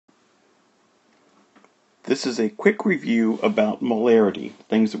This is a quick review about molarity,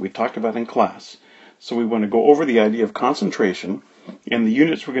 things that we talked about in class. So we want to go over the idea of concentration, and the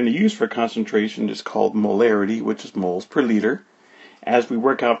units we're going to use for concentration is called molarity, which is moles per liter. As we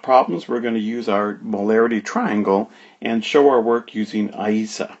work out problems, we're going to use our molarity triangle and show our work using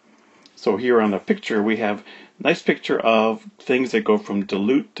IESA. So here on the picture we have a nice picture of things that go from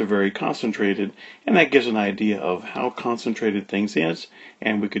dilute to very concentrated, and that gives an idea of how concentrated things is,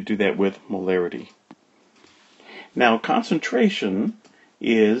 and we could do that with molarity. Now, concentration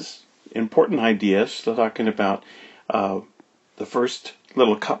is important ideas. So talking about the first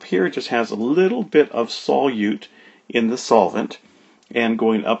little cup here just has a little bit of solute in the solvent, and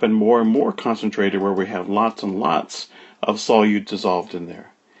going up and more concentrated where we have lots and lots of solute dissolved in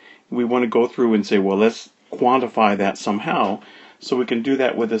there. We want to go through and say, well, let's quantify that somehow. So we can do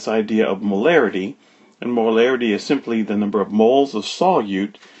that with this idea of molarity, and molarity is simply the number of moles of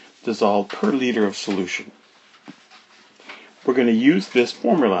solute dissolved per liter of solution. We're going to use this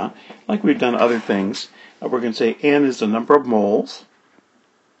formula like we've done other things. We're going to say N is the number of moles.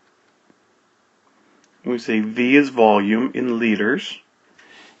 And we say V is volume in liters.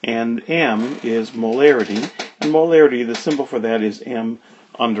 And M is molarity. And molarity, the symbol for that is M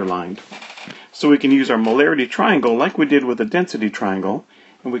underlined. So we can use our molarity triangle like we did with the density triangle.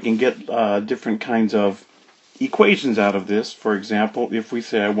 And we can get different kinds of equations out of this. For example, if we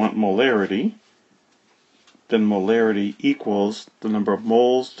say I want molarity, then molarity equals the number of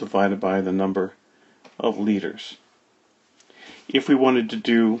moles divided by the number of liters. If we wanted to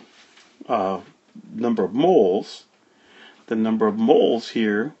do number of moles, the number of moles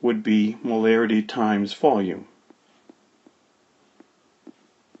here would be molarity times volume.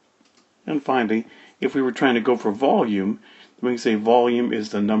 And finally, if we were trying to go for volume, then we can say volume is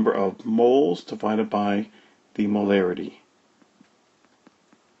the number of moles divided by the molarity.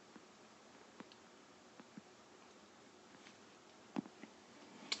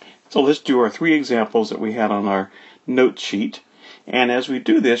 So let's do our three examples that we had on our note sheet. And as we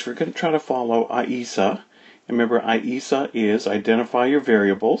do this, we're going to try to follow IESA. And remember, IESA is identify your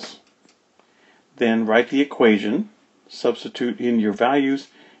variables, then write the equation, substitute in your values,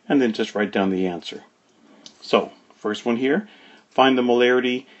 and then just write down the answer. So, first one here, find the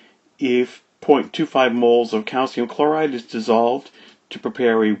molarity if 0.25 moles of calcium chloride is dissolved to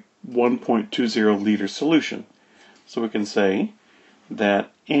prepare a 1.20 liter solution. So we can say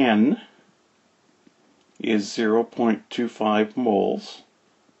that N is 0.25 moles,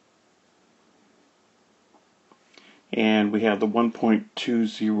 and we have the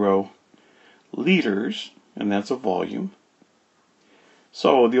 1.20 liters, and that's a volume.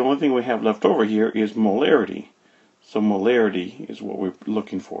 So the only thing we have left over here is molarity. So molarity is what we're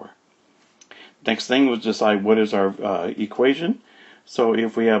looking for. Next thing was decide what is our equation. So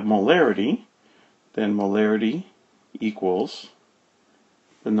if we have molarity, then molarity equals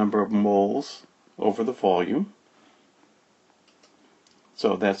the number of moles over the volume.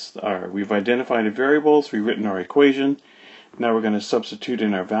 So that's we've identified the variables, we've written our equation. Now we're going to substitute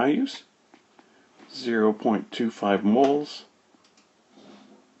in our values. 0.25 moles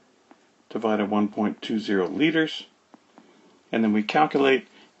divided 1.20 liters. And then we calculate,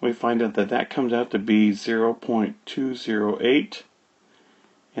 we find out that that comes out to be 0.208.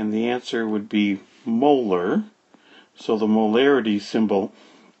 And the answer would be molar. So the molarity symbol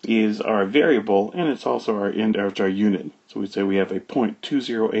is our variable, and it's also our unit. So we say we have a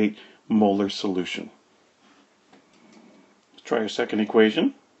 0.208 molar solution. Let's try our second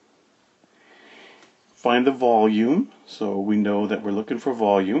equation. Find the volume, so we know that we're looking for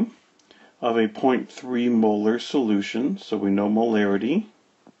volume, of a 0.3 molar solution, so we know molarity.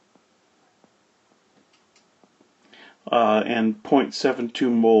 And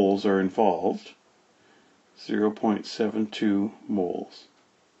 0.72 moles are involved. 0.72 moles.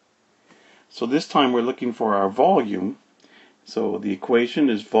 So this time we're looking for our volume. So the equation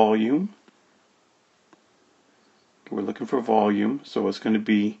is volume. We're looking for volume, so it's going to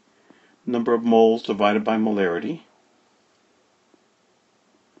be number of moles divided by molarity.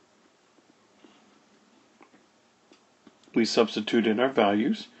 We substitute in our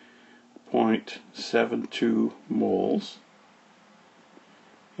values, 0.72 moles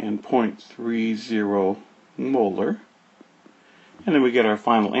and 0.30 molar. And then we get our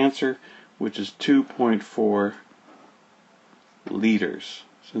final answer, which is 2.4 liters.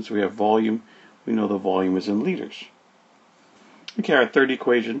 Since we have volume, we know the volume is in liters. Okay, our third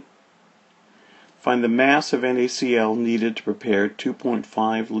equation. Find the mass of NaCl needed to prepare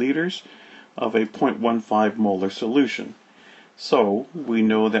 2.5 liters of a 0.15 molar solution. So we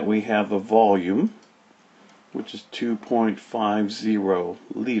know that we have the volume, which is 2.50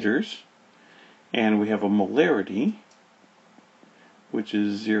 liters, and we have a molarity, which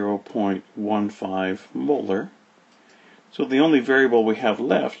is 0.15 molar. So the only variable we have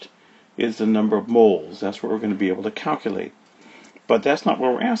left is the number of moles. That's what we're going to be able to calculate. But that's not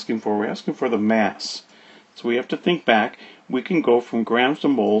what we're asking for. We're asking for the mass. So we have to think back. We can go from grams to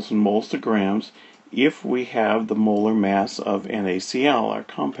moles and moles to grams if we have the molar mass of NaCl, our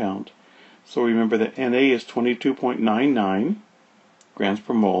compound. So remember that Na is 22.99 grams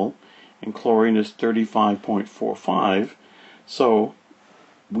per mole, and chlorine is 35.45. So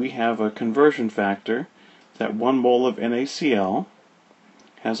we have a conversion factor that 1 mole of NaCl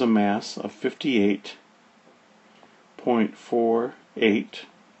has a mass of 58.48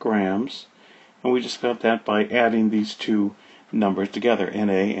 grams, and we just got that by adding these two numbers together,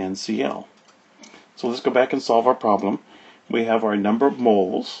 Na and Cl. So let's go back and solve our problem. We have our number of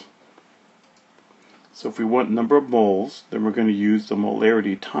moles. So if we want number of moles, then we're going to use the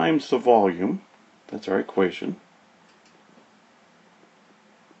molarity times the volume. That's our equation.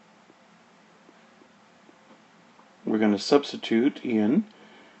 We're going to substitute in.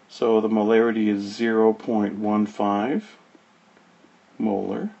 So the molarity is 0.15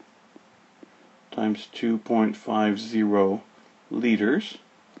 molar times 2.50 liters.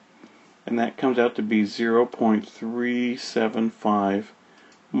 And that comes out to be 0.375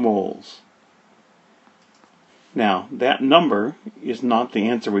 moles. Now, that number is not the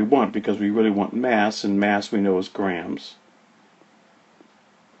answer we want because we really want mass, and mass we know is grams.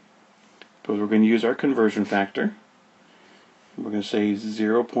 But we're going to use our conversion factor. We're going to say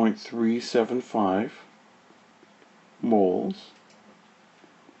 0.375 moles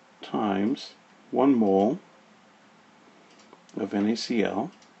times 1 mole of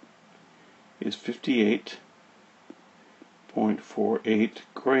NaCl is 58.48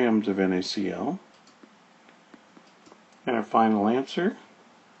 grams of NaCl. And our final answer,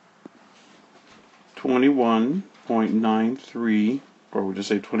 21.93, or we'll just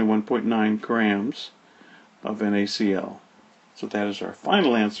say 21.9 grams of NaCl. So that is our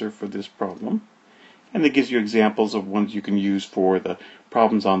final answer for this problem. And it gives you examples of ones you can use for the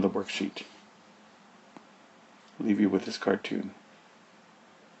problems on the worksheet. I'll leave you with this cartoon.